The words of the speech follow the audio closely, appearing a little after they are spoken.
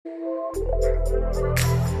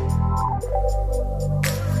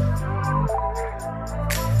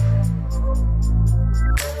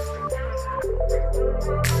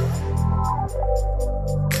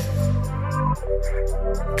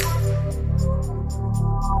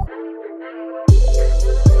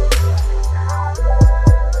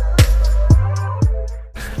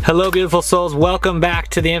Hello, beautiful souls. Welcome back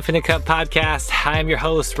to the Infinite Cup podcast. I am your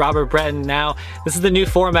host, Robert Breton. Now, this is the new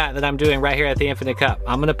format that I'm doing right here at the Infinite Cup.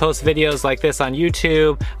 I'm going to post videos like this on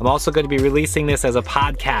YouTube. I'm also going to be releasing this as a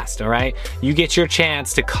podcast, all right? You get your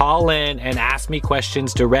chance to call in and ask me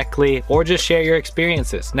questions directly or just share your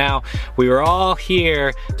experiences. Now, we were all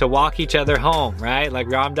here to walk each other home, right? Like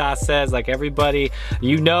Ram Dass says, like everybody,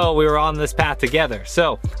 we were on this path together.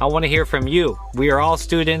 So I want to hear from you. We are all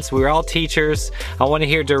students. We are all teachers. I want to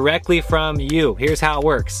hear directly from you. Here's how it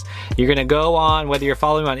works. You're going to go on, whether you're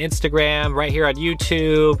following me on Instagram, right here on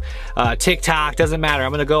YouTube, TikTok, doesn't matter.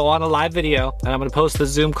 I'm going to go on a live video and I'm going to post the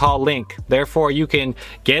Zoom call link. Therefore, you can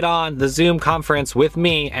get on the Zoom conference with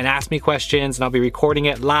me and ask me questions, and I'll be recording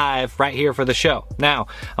it live right here for the show. Now,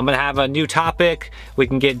 I'm going to have a new topic. We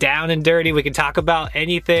can get down and dirty. We can talk about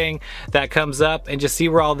anything that comes up and just see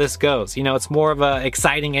where all this goes. You know, it's more of a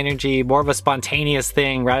exciting energy, more of a spontaneous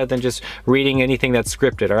thing rather than just reading anything that's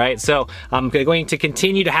scripted. All right, so I'm going to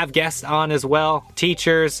continue to have guests on as well,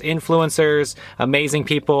 teachers, influencers, amazing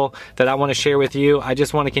people that I want to share with you. I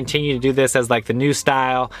just want to continue to do this as like the new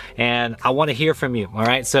style, and I want to hear from you. All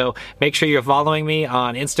right, so make sure you're following me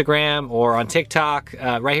on Instagram or on TikTok,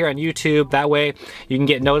 right here on YouTube. That way you can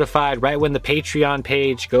get notified right when the Patreon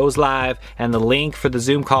page goes live, and the link for the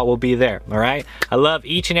Zoom call will be there. All right, I love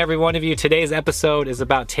each and every one of you. Today's episode is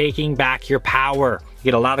about taking back your power. You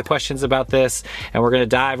get a lot of questions about this, and we're going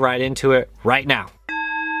to dive right into it right now.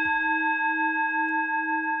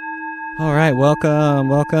 All right, welcome.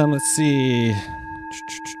 Let's see.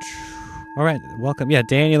 All right, welcome. Yeah,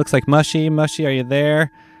 Danny looks like Mushy. Mushy, are you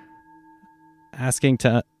there? Asking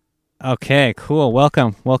to... Okay, cool.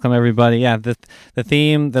 Welcome everybody. Yeah, the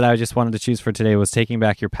theme that I just wanted to choose for today was taking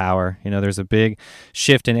back your power. You know, there's a big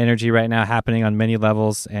shift in energy right now happening on many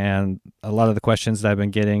levels, and a lot of the questions that I've been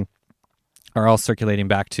getting are all circulating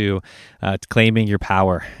back to claiming your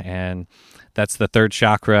power. And that's the third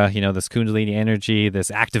chakra, you know, this Kundalini energy,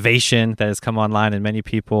 this activation that has come online in many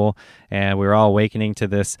people. And we're all awakening to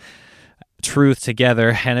this truth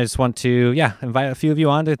together. And I just want to, invite a few of you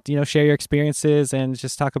on to, share your experiences and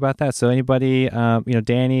just talk about that. So anybody,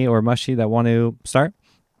 Danny or Mushy that want to start?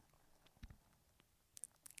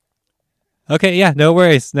 Okay, yeah, no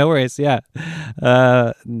worries, yeah.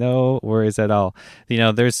 No worries at all. You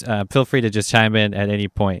know, there's, feel free to just chime in at any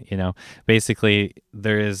point, Basically,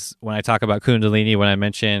 there is, when I talk about Kundalini, when I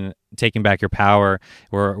mention taking back your power,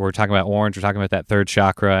 we're talking about orange, we're talking about that third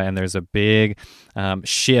chakra, and there's a big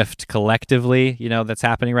shift collectively, that's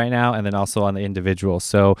happening right now, and then also on the individual.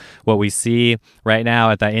 So what we see right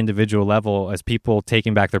now at that individual level is people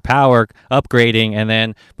taking back their power, upgrading, and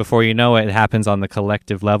then before you know it, it happens on the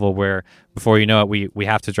collective level where before you know it, we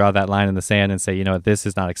have to draw that line in the sand and say, this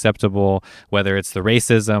is not acceptable, whether it's the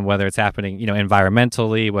racism, whether it's happening,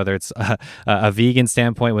 environmentally, whether it's a vegan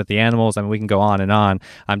standpoint with the animals. I mean, we can go on and on.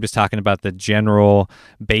 I'm just talking about the general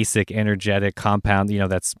basic energetic compound,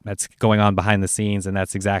 that's going on behind the scenes. And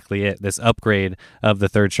that's exactly it. This upgrade of the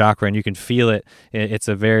third chakra, and you can feel it. It's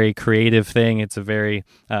a very creative thing. It's a very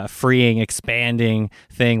freeing, expanding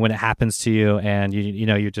thing when it happens to you. And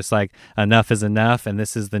you're just like, enough is enough. And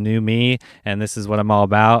this is the new me. And this is what I'm all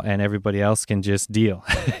about. And everybody else can just deal.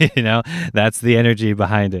 That's the energy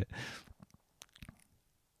behind it.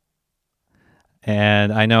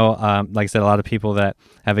 And I know, like I said, a lot of people that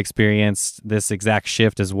have experienced this exact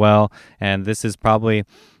shift as well. And this is probably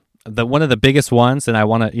one of the biggest ones. And I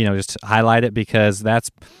want to, just highlight it because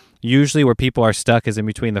that's usually where people are stuck is in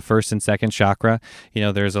between the first and second chakra.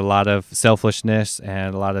 There's a lot of selfishness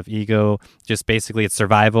and a lot of ego. Just basically it's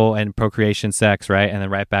survival and procreation, sex, right? And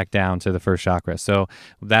then right back down to the first chakra. So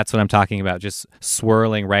that's what I'm talking about, just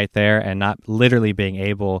swirling right there and not literally being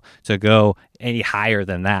able to go any higher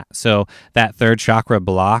than that. So that third chakra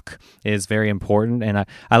block is very important. And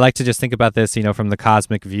I like to just think about this, from the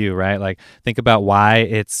cosmic view, right? Like think about why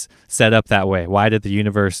it's set up that way. Why did the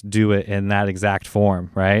universe do it in that exact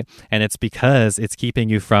form, right? And it's because it's keeping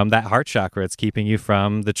you from that heart chakra. It's keeping you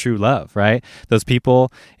from the true love, right? Those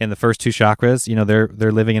people in the first two chakras,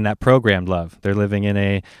 they're living in that programmed love. They're living in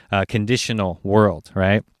a conditional world,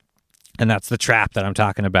 right? And that's the trap that I'm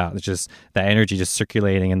talking about. It's just that energy just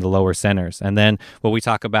circulating in the lower centers. And then when we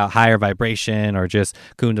talk about higher vibration or just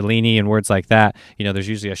kundalini and words like that, there's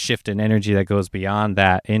usually a shift in energy that goes beyond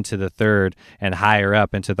that into the third and higher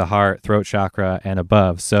up into the heart, throat chakra, and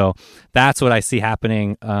above. So that's what I see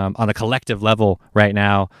happening on a collective level right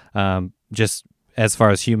now, just as far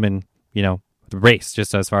as human, the race,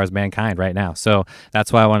 just as far as mankind right now. So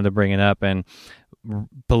that's why I wanted to bring it up. And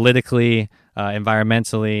politically,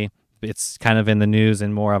 environmentally, it's kind of in the news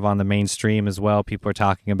and more of on the mainstream as well. People are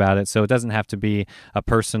talking about it. So it doesn't have to be a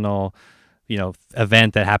personal,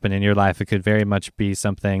 event that happened in your life. It could very much be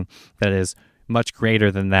something that is much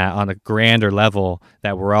greater than that on a grander level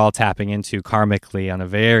that we're all tapping into karmically on a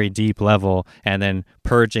very deep level and then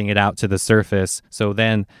purging it out to the surface. So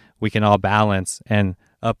then we can all balance and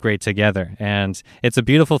upgrade together. And it's a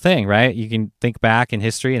beautiful thing, right? You can think back in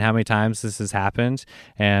history and how many times this has happened,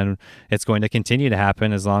 and it's going to continue to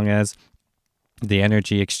happen as long as the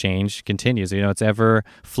energy exchange continues. It's ever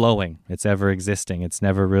flowing, it's ever existing, it's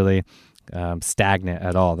never really stagnant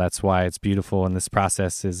at all. That's why it's beautiful, and this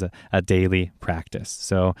process is a daily practice.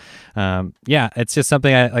 So it's just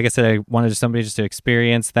something like I said, I wanted somebody just to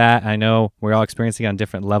experience that. I know we're all experiencing on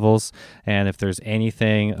different levels, and if there's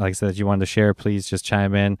anything like I said that you wanted to share, please just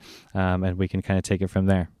chime in, and we can kind of take it from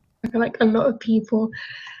there. I feel like a lot of people,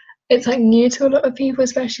 it's like new to a lot of people,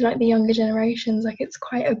 especially like the younger generations. Like it's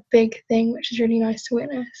quite a big thing, which is really nice to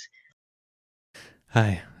witness.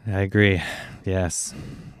 I agree. Yes,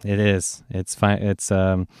 it is. It's fine. It's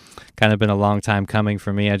kind of been a long time coming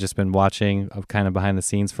for me. I've just been watching kind of behind the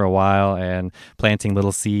scenes for a while and planting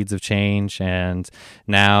little seeds of change. And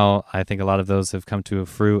now I think a lot of those have come to a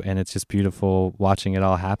fruit, and it's just beautiful watching it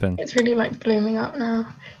all happen. It's really like blooming up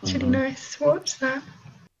now. It's really nice to watch that.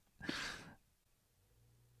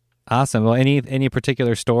 Awesome. Well, any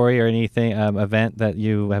particular story or anything, event that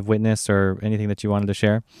you have witnessed or anything that you wanted to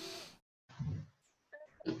share?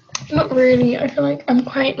 Not really. I feel like I'm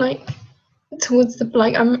quite like towards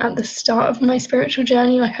I'm at the start of my spiritual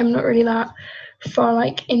journey. Like I'm not really that far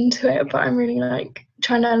like into it, but I'm really like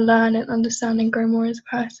trying to learn and understand and grow more as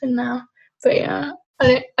a person now. But yeah,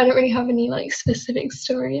 I don't really have any like specific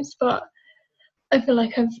stories, but I feel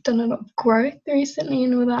like I've done a lot of growth recently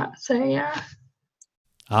and all that. So yeah.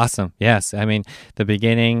 Awesome. Yes. I mean, the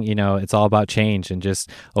beginning, it's all about change and just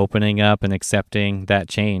opening up and accepting that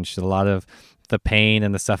change. A lot of the pain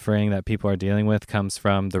and the suffering that people are dealing with comes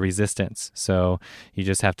from the resistance. So you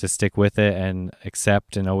just have to stick with it and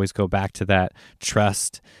accept and always go back to that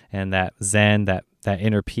trust and that Zen, that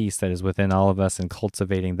inner peace that is within all of us, and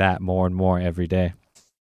cultivating that more and more every day.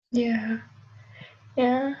 Yeah.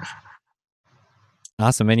 Yeah.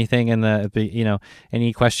 Awesome. Anything in the,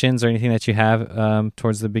 any questions or anything that you have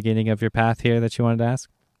towards the beginning of your path here that you wanted to ask?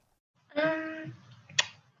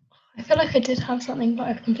 I feel like I did have something, but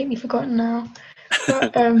I've completely forgotten now.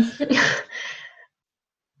 But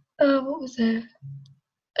what was it?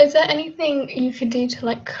 Is there anything you could do to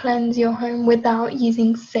like cleanse your home without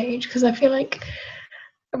using sage? Because I feel like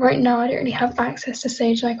right now I don't really have access to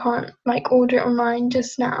sage. I can't like order it online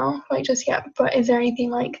just yet. But is there anything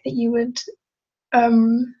like that you would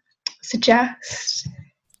suggest?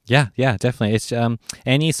 Yeah, definitely. It's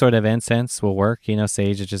any sort of incense will work.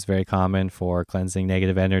 Sage is just very common for cleansing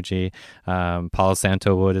negative energy. Palo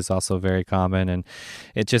Santo wood is also very common, and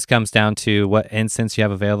it just comes down to what incense you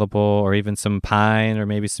have available, or even some pine or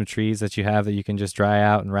maybe some trees that you have that you can just dry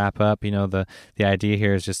out and wrap up. The idea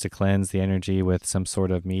here is just to cleanse the energy with some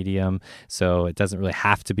sort of medium. So it doesn't really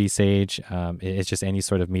have to be sage. It's just any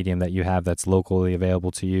sort of medium that you have that's locally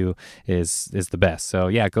available to you is the best. So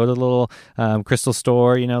yeah, go to the little crystal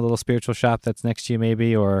store, little spiritual shop that's next to you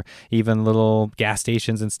maybe, or even little gas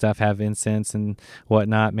stations and stuff have incense and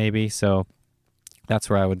whatnot maybe. So that's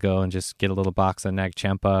where I would go and just get a little box of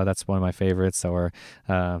Nagchampa. That's one of my favorites. Or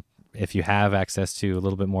if you have access to a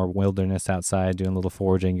little bit more wilderness outside, doing a little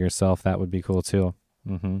foraging yourself, that would be cool too.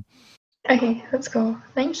 Mm-hmm. Okay, that's cool.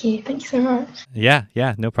 Thank you so much. Yeah,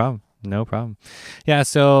 no problem. Yeah,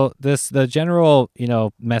 so the general,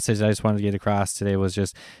 message I just wanted to get across today was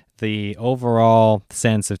just the overall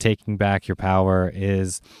sense of taking back your power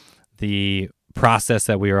is the process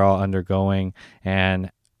that we are all undergoing,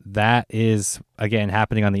 and that is again,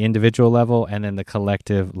 happening on the individual level and then the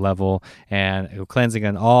collective level, and cleansing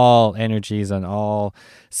on all energies, on all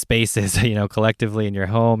spaces, collectively in your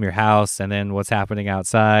home, your house, and then what's happening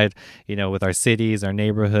outside, with our cities, our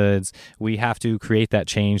neighborhoods. We have to create that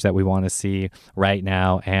change that we want to see right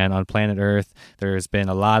now. And on planet Earth, there's been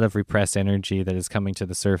a lot of repressed energy that is coming to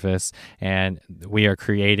the surface, and we are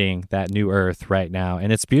creating that new Earth right now.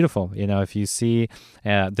 And it's beautiful. If you see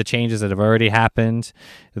the changes that have already happened,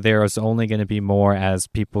 there is only going to be more as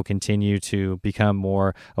people continue to become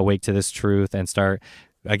more awake to this truth and start,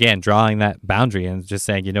 again, drawing that boundary and just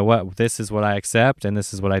saying, you know what, this is what I accept and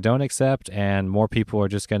this is what I don't accept. And more people are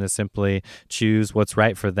just going to simply choose what's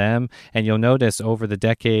right for them. And you'll notice over the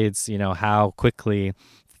decades, how quickly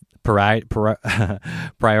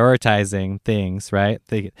prioritizing things, right?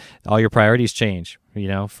 All your priorities change,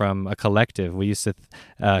 from a collective. We used to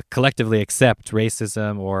collectively accept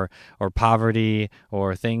racism or poverty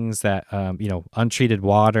or things that, untreated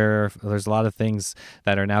water. There's a lot of things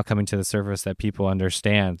that are now coming to the surface that people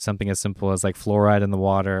understand. Something as simple as like fluoride in the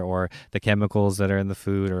water, or the chemicals that are in the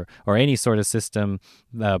food, or any sort of system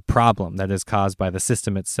problem that is caused by the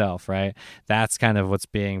system itself, right? That's kind of what's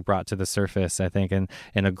being brought to the surface, I think, in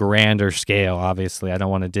a grander scale. Obviously, I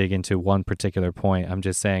don't want to dig into one particular point. I'm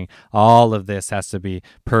just saying all of this has to be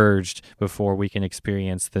purged before we can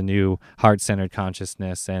experience the new heart-centered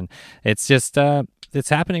consciousness. And it's just it's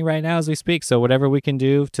happening right now as we speak. So whatever we can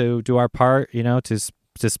do to do our part,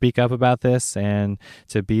 to speak up about this and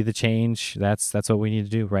to be the change, that's what we need to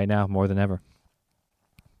do right now more than ever.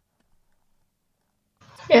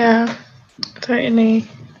 Yeah, totally.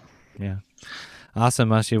 Yeah. Awesome,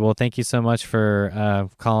 Mashi. Well, thank you so much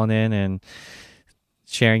for calling in and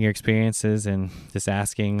sharing your experiences and just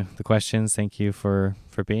asking the questions. Thank you for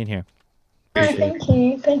being here. Thank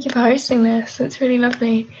you. Thank you for hosting this. It's really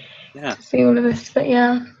lovely to see all of this. But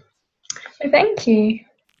yeah, so thank you.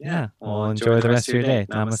 Yeah. Well, enjoy the rest of your day.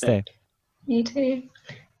 Namaste. You too.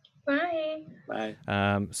 Bye. Bye.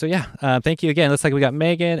 Thank you again. Looks like we got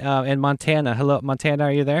Megan in Montana. Hello, Montana.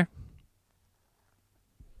 Are you there?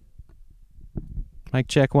 Mic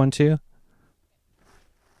check 1 2.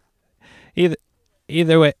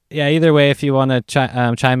 Either way, if you want to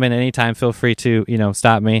chime in anytime, feel free to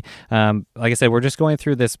stop me. Like I said, we're just going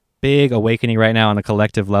through this big awakening right now on a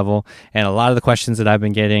collective level, and a lot of the questions that I've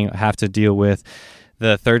been getting have to deal with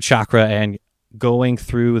the third chakra and going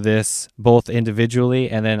through this both individually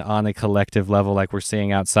and then on a collective level, like we're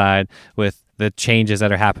seeing outside with the changes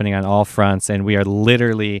that are happening on all fronts. And we are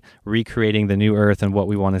literally recreating the new Earth and what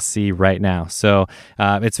we want to see right now. So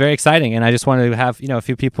it's very exciting. And I just wanted to have, a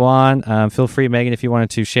few people on. Feel free, Megan, if you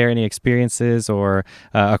wanted to share any experiences or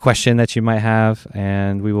a question that you might have,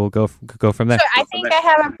 and we will go from there. Sure, I think I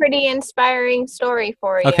have a pretty inspiring story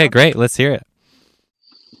for you. Okay, great. Let's hear it.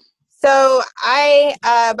 So I,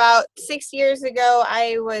 about 6 years ago,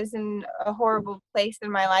 I was in a horrible place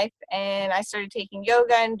in my life, and I started taking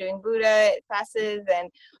yoga and doing Buddha classes and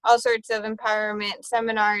all sorts of empowerment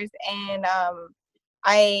seminars. And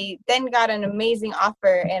I then got an amazing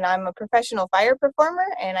offer, and I'm a professional fire performer,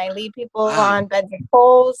 and I lead people on beds of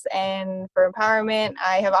coals. And for empowerment,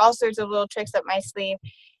 I have all sorts of little tricks up my sleeve.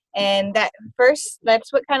 And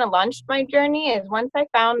that's what kind of launched my journey, is once I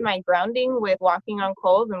found my grounding with walking on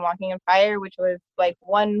coals and walking on fire, which was like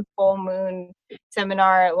one full moon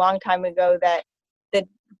seminar a long time ago, that the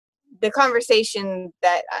conversation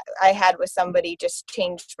that I had with somebody just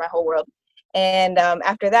changed my whole world. And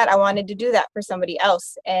after that, I wanted to do that for somebody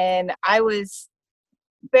else. And I was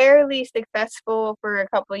fairly successful for a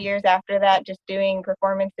couple of years after that, just doing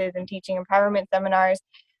performances and teaching empowerment seminars.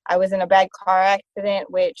 I was in a bad car accident,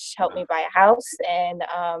 which helped me buy a house, and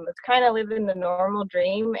was kind of living the normal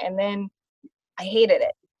dream. And then I hated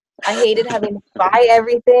it. I hated having to buy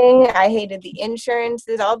everything. I hated the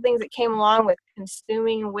insurances, all the things that came along with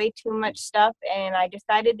consuming way too much stuff. And I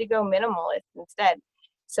decided to go minimalist instead.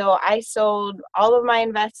 So I sold all of my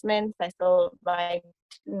investments. I sold my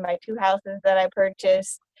 2 houses that I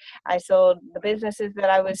purchased. I sold the businesses that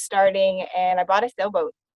I was starting, and I bought a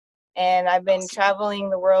sailboat. And I've been traveling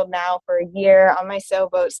the world now for a year on my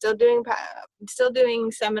sailboat, still doing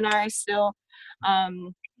seminars, still,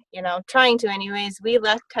 trying to anyways. We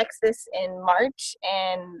left Texas in March,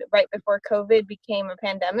 and right before COVID became a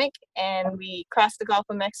pandemic, and we crossed the Gulf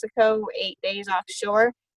of Mexico, 8 days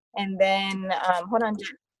offshore. And then,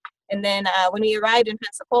 And then when we arrived in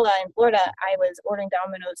Pensacola in Florida, I was ordering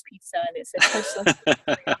Domino's pizza, and it said personal.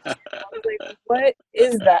 I was like, what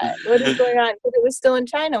is that? What is going on? But it was still in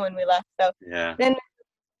China when we left. So then the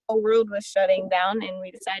whole world was shutting down, and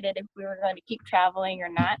we decided if we were going to keep traveling or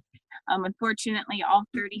not. Unfortunately, all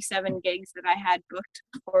 37 gigs that I had booked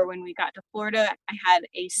for when we got to Florida, I had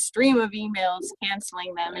a stream of emails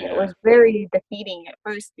canceling them, and it was very defeating at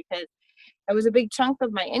first because it was a big chunk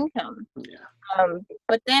of my income.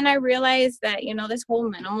 But then I realized that, this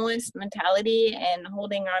whole minimalist mentality and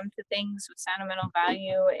holding on to things with sentimental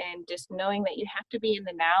value and just knowing that you have to be in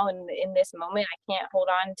the now and in this moment. I can't hold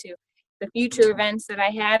on to the future events that I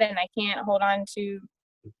had, and I can't hold on to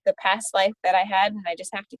the past life that I had, and I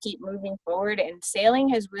just have to keep moving forward. And sailing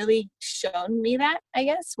has really shown me that, I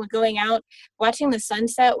guess, when going out, watching the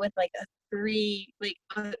sunset with like a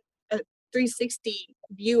 360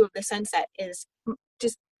 view of the sunset is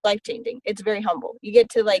just life-changing. It's very humble. You get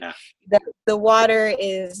to the water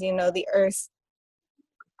is, the earth's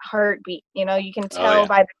heartbeat. You can tell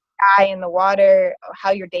by the sky and the water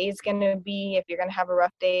how your day is going to be, if you're going to have a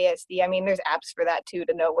rough day at sea. I mean, there's apps for that too,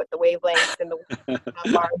 to know what the wavelengths and the wind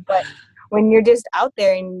are. But when you're just out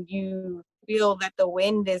there and you feel that the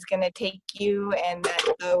wind is going to take you and that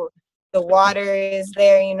the water is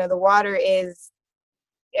there, the water is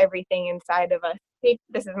everything inside of us. Hey,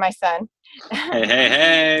 this is my son.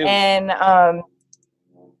 Hey. And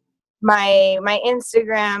my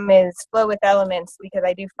Instagram is Flow with Elements, because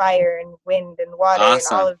I do fire and wind and water and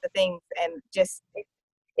all of the things, and just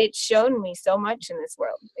it's shown me so much in this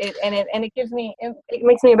world. It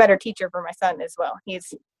makes me a better teacher for my son as well.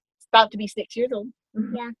 He's about to be 6 years old.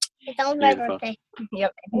 Yeah, it's almost my birthday.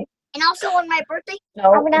 Yep. And also on my birthday,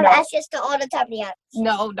 I'm going to have access to all the Tappity apps.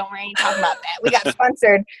 No, don't worry, talk about that. We got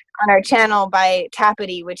sponsored on our channel by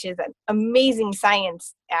Tappity, which is an amazing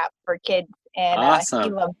science app for kids. And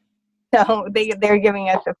awesome. So they're giving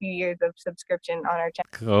us a few years of subscription on our channel.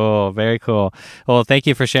 Cool. Very cool. Well, thank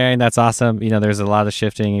you for sharing. That's awesome. There's a lot of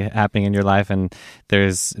shifting happening in your life, and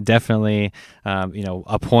there's definitely,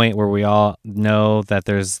 a point where we all know that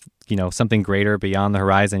there's, something greater beyond the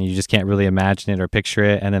horizon. You just can't really imagine it or picture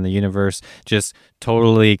it. And then the universe just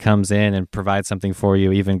totally comes in and provides something for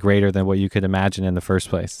you even greater than what you could imagine in the first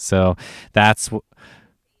place. So that's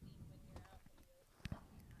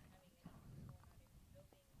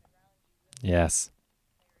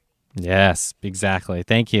Yes, exactly.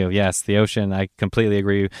 Thank you. Yes, the ocean, I completely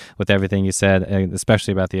agree with everything you said,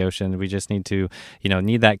 especially about the ocean. We just need to,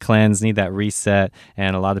 need that cleanse, need that reset.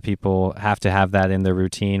 And a lot of people have to have that in their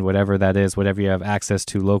routine, whatever that is, whatever you have access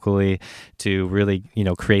to locally, to really,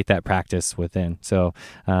 create that practice within. So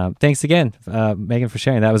thanks again, Megan, for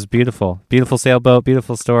sharing. That was beautiful. Beautiful sailboat,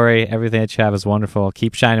 beautiful story. Everything that you have is wonderful.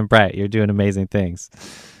 Keep shining bright. You're doing amazing things.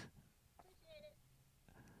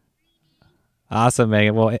 Awesome,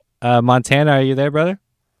 Megan. Well, Montana, are you there, brother?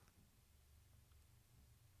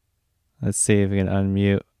 Let's see if we can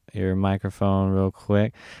unmute your microphone real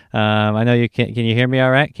quick. I know you can. Can you hear me all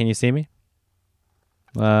right? Can you see me?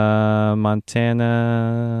 Montana.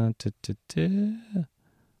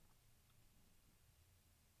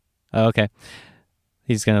 Oh, okay.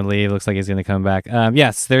 He's going to leave. Looks like he's going to come back.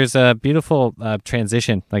 Yes, there's a beautiful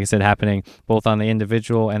transition, like I said, happening both on the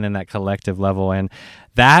individual and then that collective level. And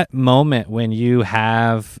that moment when you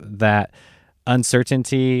have that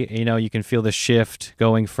uncertainty, you can feel the shift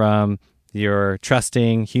going from your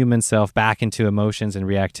trusting human self back into emotions and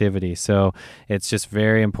reactivity. So it's just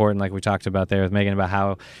very important, like we talked about there with Megan, about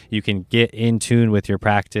how you can get in tune with your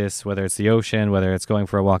practice, whether it's the ocean, whether it's going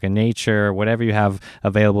for a walk in nature, whatever you have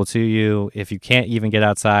available to you. If you can't even get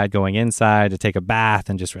outside, going inside to take a bath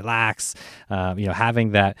and just relax,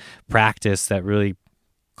 having that practice that really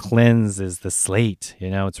cleanses the slate.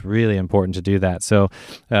 It's really important to do that. So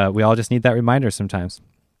we all just need that reminder sometimes.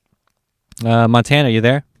 Montana, you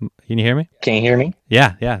there? Can you hear me? Can you hear me?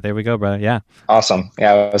 Yeah. There we go, brother. Yeah. Awesome.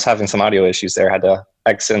 Yeah, I was having some audio issues there. I had to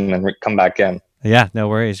exit and then come back in. Yeah, no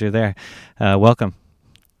worries. You're there. Welcome.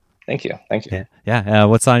 Thank you. Yeah.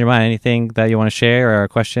 What's on your mind? Anything that you want to share or a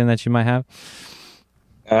question that you might have?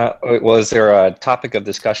 Was there a topic of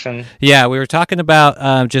discussion? Yeah, we were talking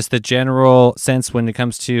about just the general sense when it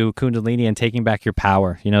comes to Kundalini and taking back your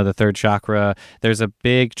power, the third chakra. There's a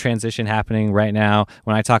big transition happening right now.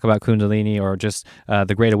 When I talk about Kundalini or just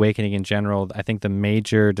the Great Awakening in general, I think the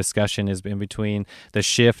major discussion is in between the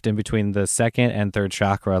shift in between the second and third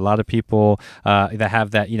chakra. A lot of people that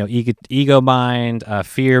have that, ego mind,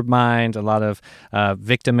 fear mind, a lot of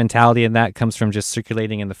victim mentality, and that comes from just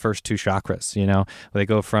circulating in the first two chakras, where they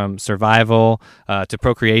go go from survival to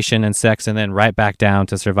procreation and sex, and then right back down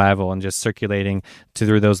to survival and just circulating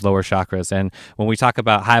through those lower chakras. And when we talk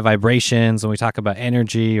about high vibrations, when we talk about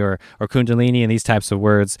energy or kundalini and these types of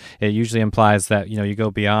words, it usually implies that, you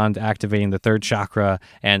go beyond activating the third chakra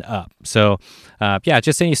and up. So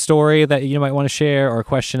just any story that you might want to share or a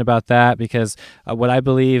question about that, because what I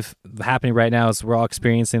believe happening right now is we're all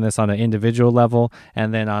experiencing this on an individual level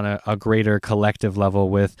and then on a greater collective level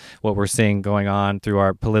with what we're seeing going on through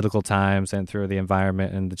our political times and through the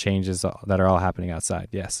environment and the changes that are all happening outside.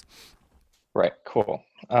 Yes. Right. Cool.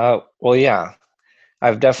 Well, yeah,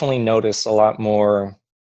 I've definitely noticed a lot more,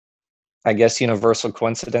 I guess, universal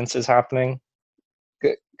coincidences happening.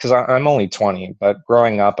 Because I'm only 20, but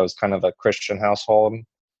growing up, I was kind of a Christian household.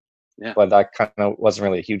 Yeah. But that kind of wasn't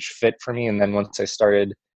really a huge fit for me. And then once I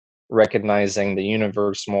started recognizing the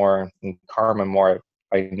universe more and karma more,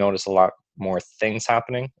 I noticed a lot more things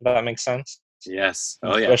happening, if that makes sense. Yes.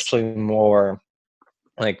 Especially more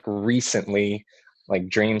like recently, like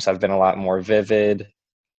dreams have been a lot more vivid.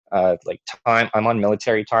 Like time, I'm on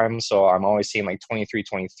military time, so I'm always seeing like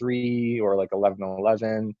 23:23 or like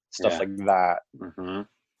 11:11, stuff like that. Mm-hmm.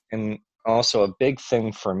 And also a big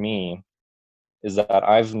thing for me is that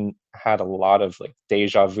I've had a lot of like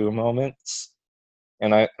deja vu moments,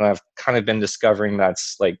 and I've kind of been discovering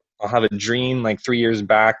that's like I'll have a dream like 3 years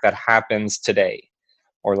back that happens today,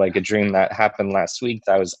 or like a dream that happened last week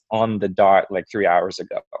that was on the dot like 3 hours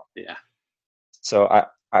ago. Yeah. So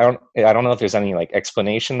I don't know if there's any like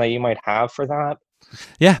explanation that you might have for that.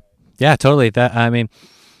 Yeah, totally.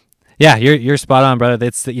 Yeah, you're spot on, brother.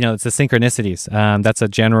 It's the synchronicities. That's a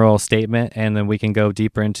general statement, and then we can go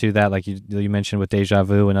deeper into that, like you mentioned with deja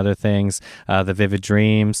vu and other things. The vivid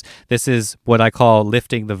dreams. This is what I call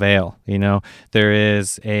lifting the veil. There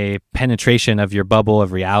is a penetration of your bubble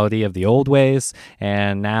of reality of the old ways,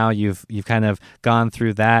 and now you've kind of gone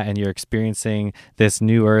through that, and you're experiencing this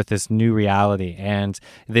new earth, this new reality, and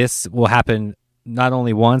this will happen not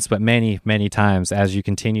only once, but many, many times as you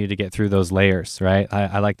continue to get through those layers, right?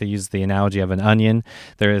 I like to use the analogy of an onion.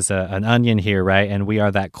 There is an onion here, right? And we are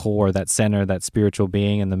that core, that center, that spiritual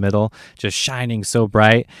being in the middle, just shining so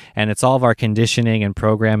bright. And it's all of our conditioning and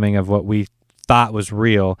programming of what we thought was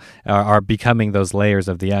real are becoming those layers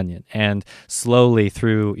of the onion. And slowly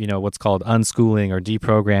through, what's called unschooling or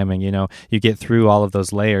deprogramming, you get through all of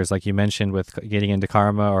those layers, like you mentioned with getting into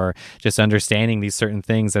karma or just understanding these certain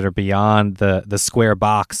things that are beyond the square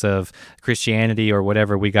box of Christianity or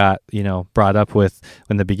whatever we got, brought up with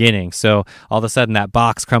in the beginning. So all of a sudden that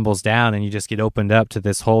box crumbles down and you just get opened up to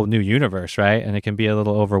this whole new universe, right? And it can be a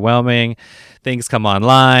little overwhelming. Things come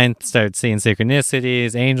online, start seeing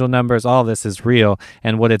synchronicities, angel numbers, all this is real.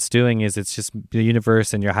 And what it's doing is it's just the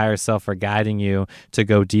universe and your higher self are guiding you to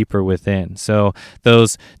go deeper within. So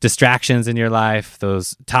those distractions in your life,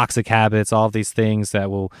 those toxic habits, all these things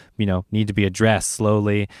that will, need to be addressed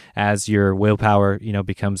slowly as your willpower,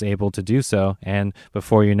 becomes able to do so. And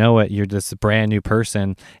before you know it, you're this brand new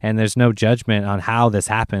person, and there's no judgment on how this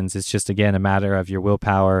happens. It's just, again, a matter of your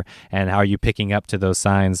willpower and how are you picking up to those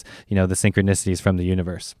signs, the synchronicities from the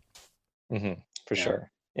universe. Mm-hmm, for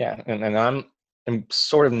sure. Yeah. And I'm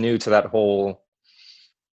sort of new to that whole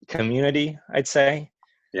community, I'd say.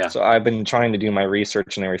 Yeah. So I've been trying to do my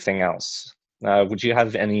research and everything else. Would you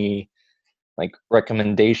have any like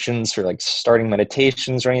recommendations for like starting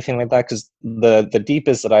meditations or anything like that? Because the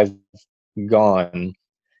deepest that I've gone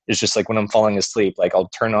is just like when I'm falling asleep, like I'll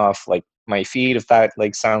turn off like my feet, if that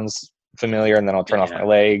like sounds familiar, and then I'll turn off my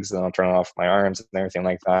legs, and then I'll turn off my arms and everything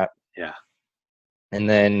like that. Yeah. And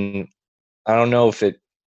then I don't know if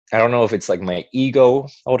it's like my ego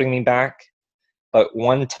holding me back, but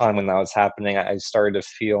one time when that was happening, I started to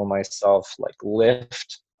feel myself like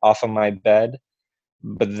lift off of my bed.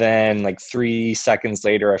 But then like 3 seconds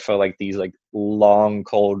later, I felt like these like long,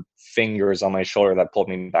 cold fingers on my shoulder that pulled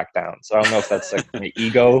me back down. So I don't know if that's like my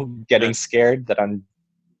ego getting scared that I'm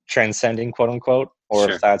transcending, quote unquote, or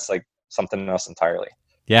if that's like something else entirely.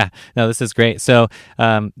 Yeah, no, this is great. So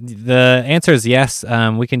the answer is yes.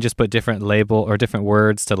 We can just put different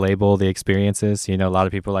words to label the experiences. A lot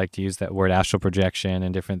of people like to use that word astral projection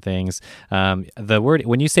and different things. The word,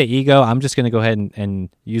 when you say ego, I'm just going to go ahead and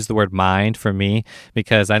use the word mind for me,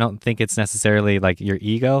 because I don't think it's necessarily like your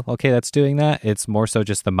ego, okay, that's doing that. It's more so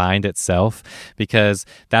just the mind itself, because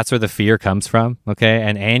that's where the fear comes from, okay?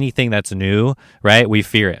 And anything that's new, right, we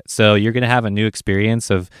fear it. So you're going to have a new experience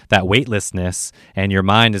of that weightlessness, and your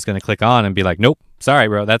mind is going to click on and be like, nope, sorry,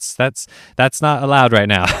 bro, that's not allowed right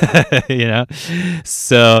now. You know?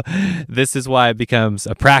 So this is why it becomes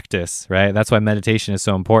a practice, right? That's why meditation is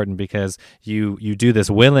so important, because you do this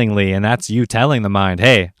willingly, and that's you telling the mind,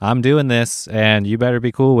 hey, I'm doing this and you better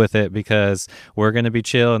be cool with it because we're going to be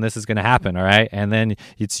chill and this is going to happen, all right? And then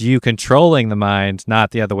it's you controlling the mind,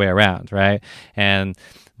 not the other way around, right? And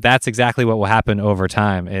that's exactly what will happen over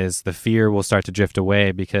time, is the fear will start to drift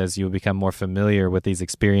away because you'll become more familiar with these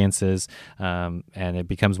experiences, and it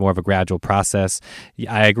becomes more of a gradual process.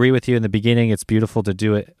 I agree with you in the beginning. It's beautiful to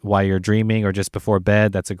do it while you're dreaming or just before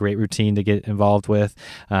bed. That's a great routine to get involved with.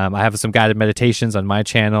 I have some guided meditations on my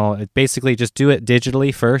channel. Basically, just do it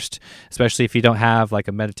digitally first, especially if you don't have like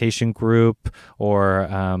a meditation group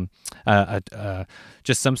or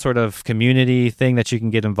just some sort of community thing that you can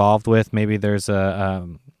get involved with. Maybe there's a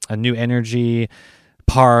new energy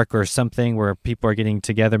park or something where people are getting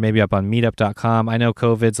together, maybe up on meetup.com. I know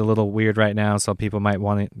COVID's a little weird right now, so people might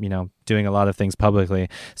want to, doing a lot of things publicly.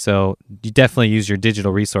 So you definitely use your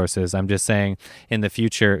digital resources. I'm just saying in the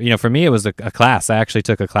future, for me, it was a class. I actually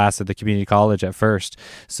took a class at the community college at first.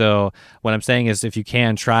 So what I'm saying is if you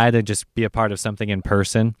can, try to just be a part of something in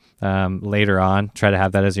person later on. Try to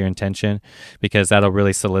have that as your intention, because that'll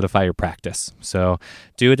really solidify your practice. So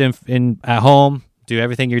do it in at home. Do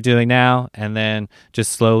everything you're doing now, and then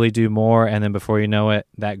just slowly do more. And then before you know it,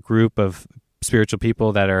 that group of spiritual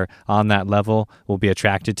people that are on that level will be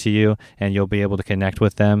attracted to you, and you'll be able to connect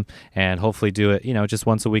with them and hopefully do it, just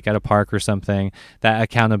once a week at a park or something. That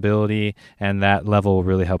accountability and that level will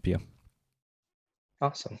really help you.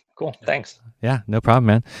 Awesome. Cool. Thanks. Yeah, no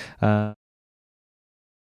problem, man.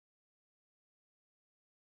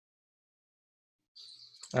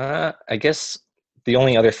 I guess the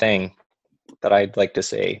only other thing that I'd like to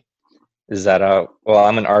say is that,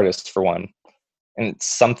 I'm an artist for one, and it's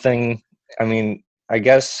something, I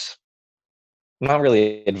guess not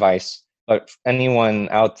really advice, but anyone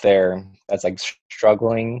out there that's like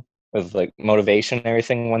struggling with like motivation and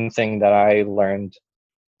everything, one thing that I learned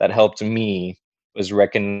that helped me was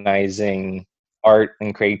recognizing art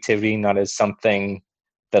and creativity not as something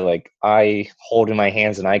that like I hold in my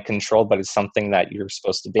hands and I control, but it's something that you're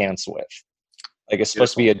supposed to dance with. Like it's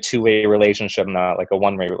supposed to be a two-way relationship, not like a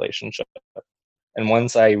one-way relationship. And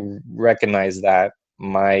once I recognize that,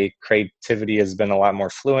 my creativity has been a lot more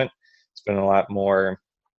fluent. It's been a lot more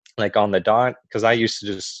like on the dot, because I used to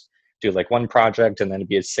just do like one project and then it'd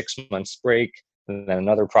be a 6 months break and then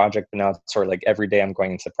another project. And now it's sort of like every day I'm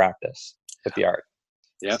going into practice with the art.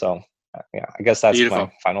 Yeah. So I guess that's beautiful.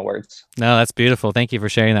 My final words. No, that's beautiful. Thank you for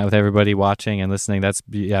sharing that with everybody watching and listening. That's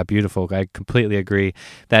beautiful. I completely agree.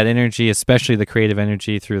 That energy, especially the creative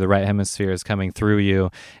energy through the right hemisphere, is coming through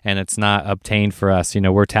you, and it's not obtained for us.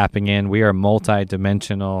 We're tapping in. We are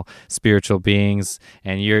multi-dimensional spiritual beings,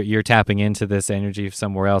 and you're tapping into this energy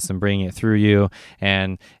somewhere else and bringing it through you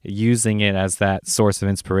and using it as that source of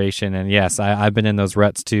inspiration. And yes, I've been in those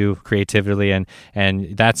ruts too, creatively, and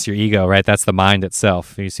that's your ego, right? That's the mind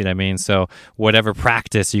itself. You see what I mean? So whatever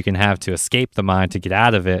practice you can have to escape the mind, to get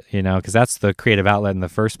out of it, because that's the creative outlet in the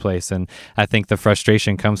first place. And I think the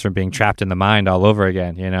frustration comes from being trapped in the mind all over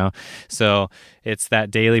again, So it's that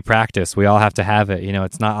daily practice. We all have to have it.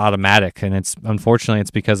 It's not automatic. And unfortunately, it's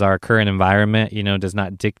because our current environment, does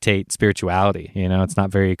not dictate spirituality. It's not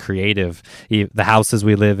very creative. The houses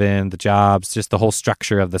we live in, the jobs, just the whole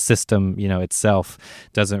structure of the system, itself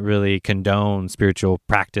doesn't really condone spiritual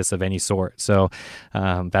practice of any sort. So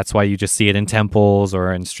that's why you just see it in temples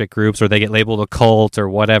or in strict groups, or they get labeled a cult or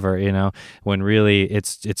whatever, when really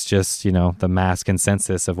it's just, the mass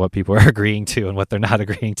consensus of what people are agreeing to and what they're not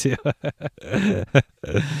agreeing to.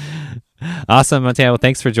 Awesome, Mateo. Well,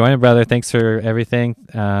 thanks for joining, brother. Thanks for everything.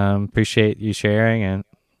 Appreciate you sharing,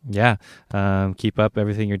 and keep up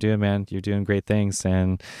everything you're doing, man. You're doing great things,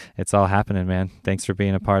 and it's all happening, man. Thanks for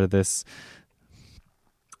being a part of this.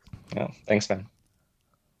 Yeah, thanks, man.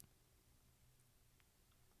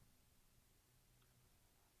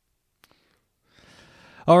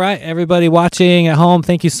 All right, everybody watching at home,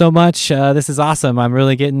 thank you so much. This is awesome. I'm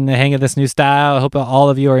really getting the hang of this new style. I hope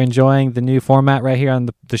all of you are enjoying the new format right here on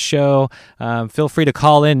the show. Feel free to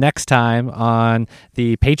call in next time on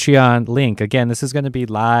the Patreon link. Again, this is going to be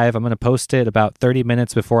live. I'm going to post it about 30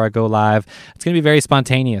 minutes before I go live. It's going to be very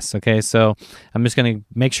spontaneous, okay? So I'm just going to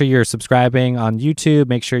make sure you're subscribing on YouTube.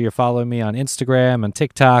 Make sure you're following me on Instagram and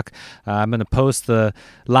TikTok. I'm going to post the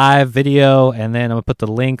live video, and then I'm going to put the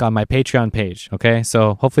link on my Patreon page, okay? So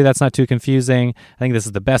So hopefully that's not too confusing. I think this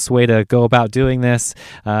is the best way to go about doing this.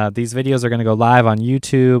 These videos are going to go live on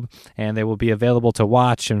YouTube, and they will be available to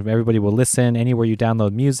watch, and everybody will listen anywhere you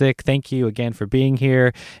download music. Thank you again for being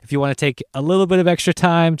here. If you want to take a little bit of extra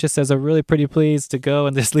time, just as a really pretty please, to go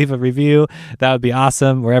and just leave a review, that would be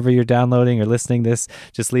awesome. Wherever you're downloading or listening this,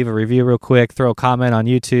 just leave a review real quick, throw a comment on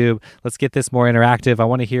YouTube. Let's get this more interactive. I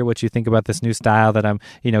want to hear what you think about this new style that I'm,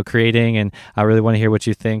 creating, and I really want to hear what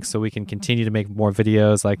you think so we can continue to make more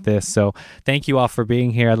videos like this. So thank you all for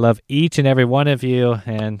being here. I love each and every one of you,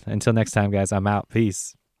 and until next time, guys, I'm out.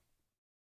 Peace.